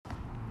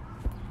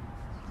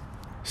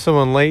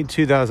So in late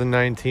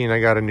 2019, I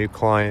got a new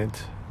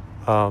client.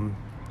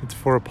 It's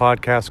for a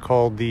podcast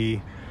called the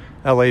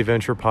LA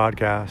Venture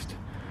Podcast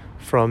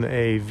from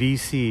a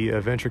VC, a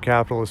venture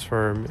capitalist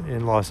firm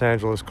in Los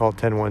Angeles called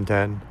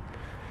 10110.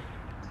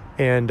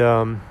 And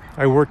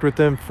I worked with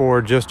them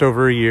for just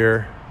over a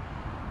year.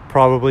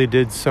 Probably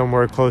did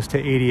somewhere close to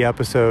 80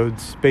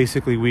 episodes,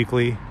 basically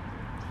weekly.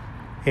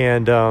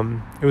 And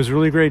it was a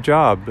really great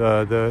job.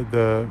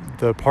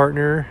 The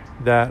partner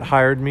that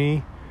hired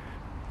me,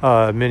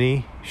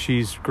 Minnie,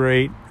 she's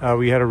great.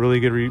 We had a really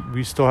good,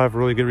 we still have a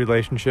really good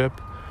relationship.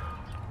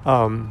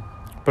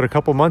 But a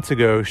couple months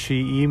ago,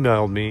 she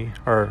emailed me,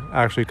 or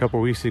actually a couple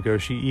weeks ago,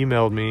 she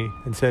emailed me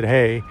and said,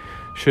 hey,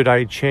 should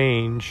I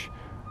change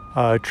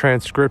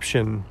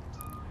transcription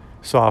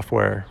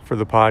software for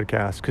the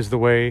podcast? Because the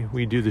way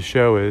we do the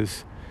show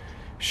is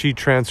she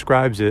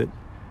transcribes it,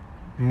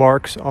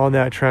 marks on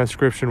that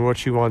transcription what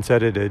she wants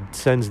edited,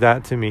 sends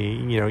that to me,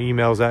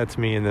 emails that to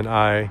me, and then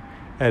I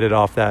edit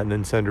off that and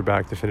then send her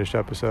back the finished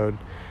episode.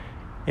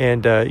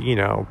 And,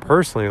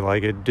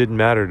 personally, it didn't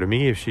matter to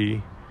me if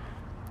she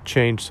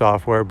changed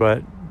software,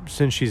 but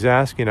since she's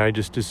asking, I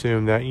just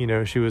assumed that,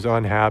 she was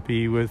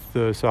unhappy with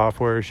the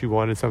software. She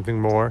wanted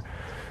something more.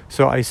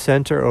 So I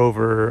sent her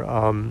over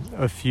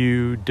a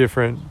few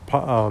different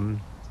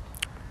others,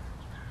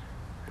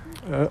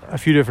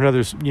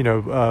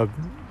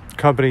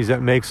 companies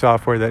that make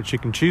software that she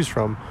can choose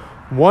from.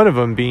 One of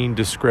them being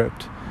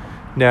Descript.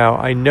 Now,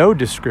 I know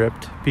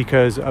Descript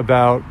because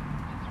about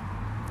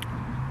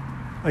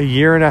a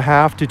year and a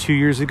half to 2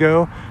 years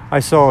ago, I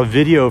saw a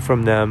video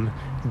from them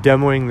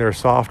demoing their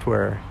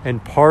software.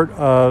 And part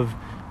of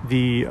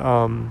the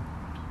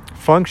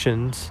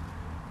functions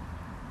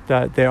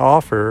that they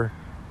offer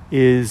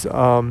is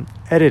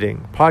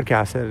editing,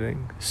 podcast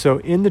editing. So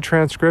in the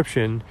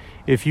transcription,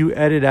 if you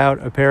edit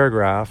out a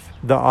paragraph,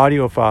 the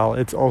audio file,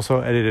 it's also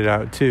edited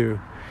out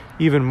too.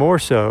 Even more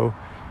so,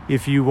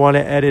 if you want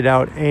to edit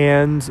out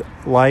ands,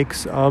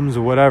 likes,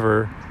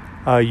 whatever,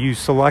 you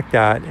select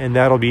that and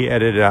that'll be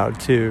edited out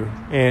too.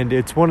 And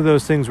it's one of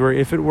those things where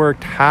if it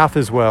worked half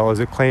as well as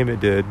it claimed it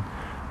did,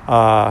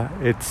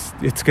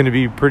 it's going to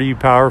be pretty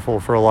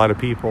powerful for a lot of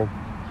people.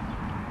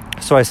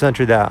 So I sent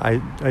her that.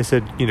 I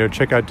said,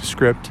 check out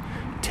Descript.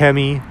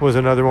 Temi was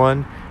another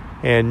one,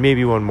 and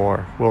maybe one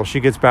more. Well, she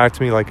gets back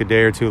to me like a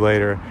day or two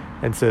later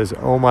and says,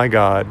 oh my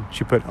God,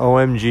 she put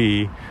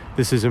OMG,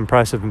 this is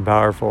impressive and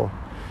powerful.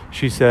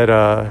 She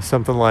said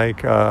something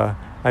like,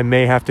 I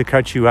may have to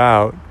cut you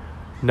out,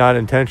 not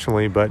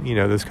intentionally, but,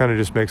 this kind of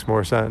just makes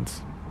more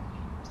sense.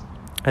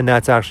 And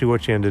that's actually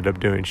what she ended up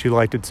doing. She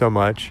liked it so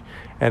much,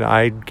 and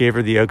I gave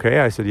her the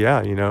okay. I said,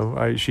 yeah,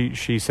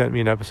 she sent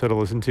me an episode to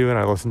listen to, and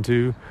I listened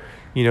to,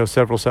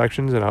 several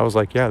sections, and I was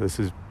like, yeah, this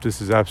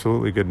is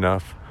absolutely good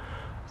enough.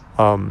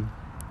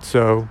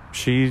 So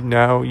she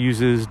now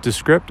uses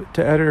Descript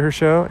to edit her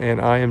show,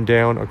 and I am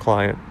down a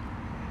client.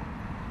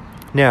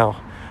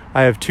 Now,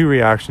 I have two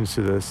reactions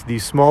to this. The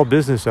small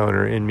business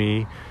owner in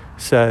me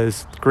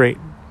says, great,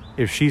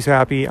 if she's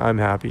happy, I'm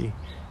happy.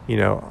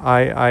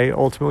 I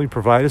ultimately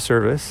provide a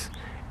service,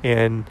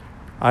 and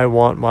I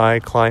want my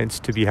clients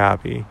to be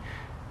happy.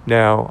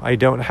 Now, I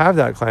don't have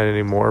that client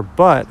anymore,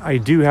 but I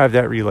do have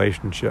that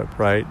relationship,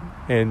 right?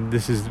 And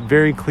this is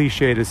very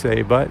cliche to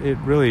say, but it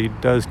really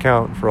does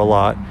count for a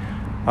lot.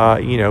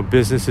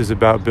 Business is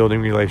about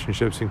building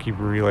relationships and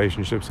keeping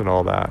relationships and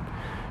all that.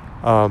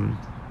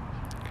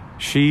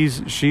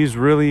 She's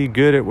really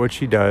good at what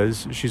she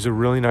does. She's a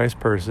really nice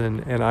person,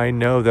 and I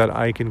know that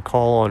I can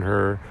call on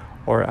her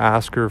or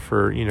ask her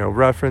for,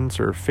 reference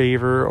or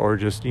favor, or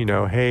just,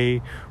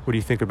 hey, what do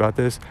you think about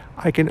this?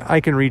 I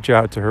can reach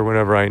out to her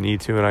whenever I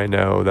need to, and I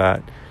know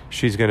that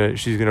she's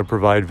gonna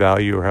provide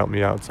value or help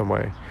me out some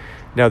way.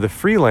 Now, the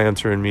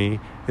freelancer in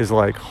me is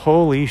like,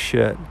 holy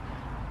shit,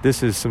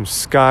 this is some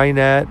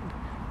Skynet,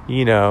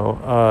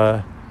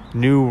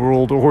 New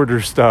World Order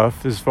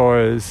stuff, as far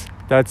as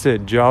that's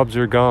it. Jobs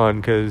are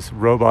gone because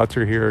robots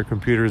are here,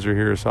 computers are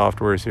here,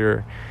 software is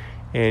here.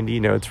 And,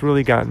 it's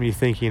really gotten me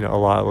thinking a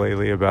lot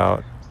lately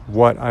about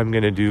what I'm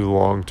going to do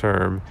long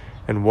term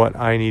and what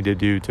I need to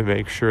do to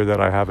make sure that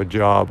I have a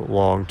job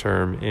long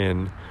term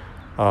in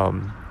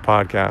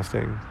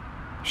podcasting.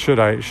 Should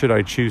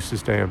I choose to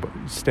stay in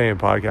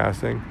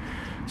podcasting?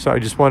 So I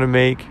just want to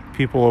make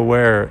people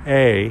aware,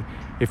 A,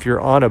 if you're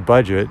on a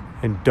budget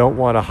and don't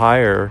want to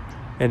hire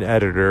an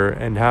editor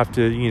and have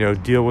to,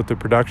 deal with the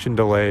production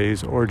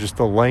delays or just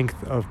the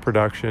length of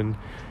production,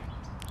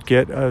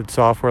 get a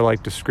software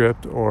like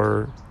Descript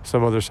or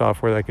some other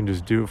software that can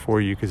just do it for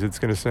you, because it's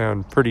going to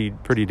sound pretty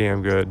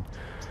damn good.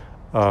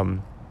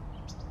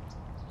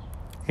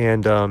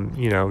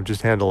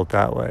 Just handle it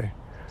that way.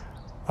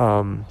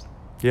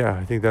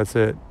 I think that's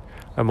it.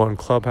 I'm on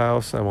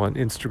Clubhouse. I'm on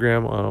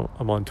Instagram.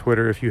 I'm on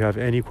Twitter. If you have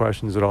any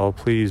questions at all,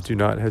 please do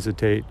not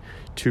hesitate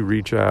to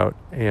reach out,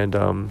 and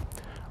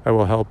I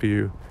will help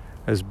you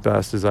as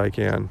best as I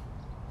can.